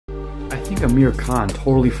I think Amir Khan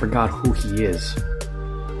totally forgot who he is.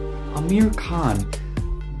 Amir Khan,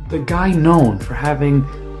 the guy known for having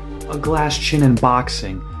a glass chin in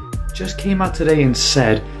boxing, just came out today and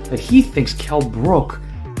said that he thinks Kell Brook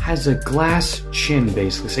has a glass chin,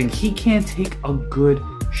 basically saying he can't take a good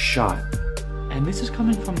shot. And this is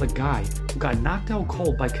coming from the guy who got knocked out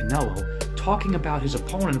cold by Canelo, talking about his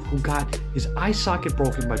opponent who got his eye socket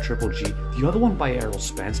broken by Triple G, the other one by Errol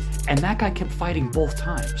Spence, and that guy kept fighting both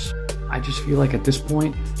times. I just feel like at this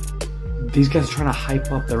point, these guys are trying to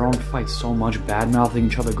hype up their own fights so much, bad-mouthing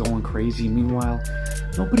each other, going crazy. Meanwhile,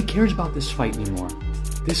 nobody cares about this fight anymore.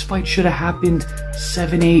 This fight should have happened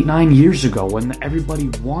 7, 8, 9 years ago when everybody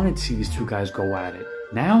wanted to see these two guys go at it.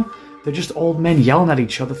 Now, they're just old men yelling at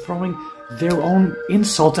each other, throwing their own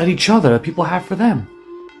insults at each other that people have for them.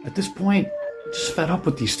 At this point, I'm just fed up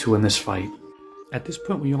with these two in this fight. At this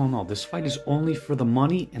point, we all know this fight is only for the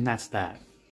money, and that's that.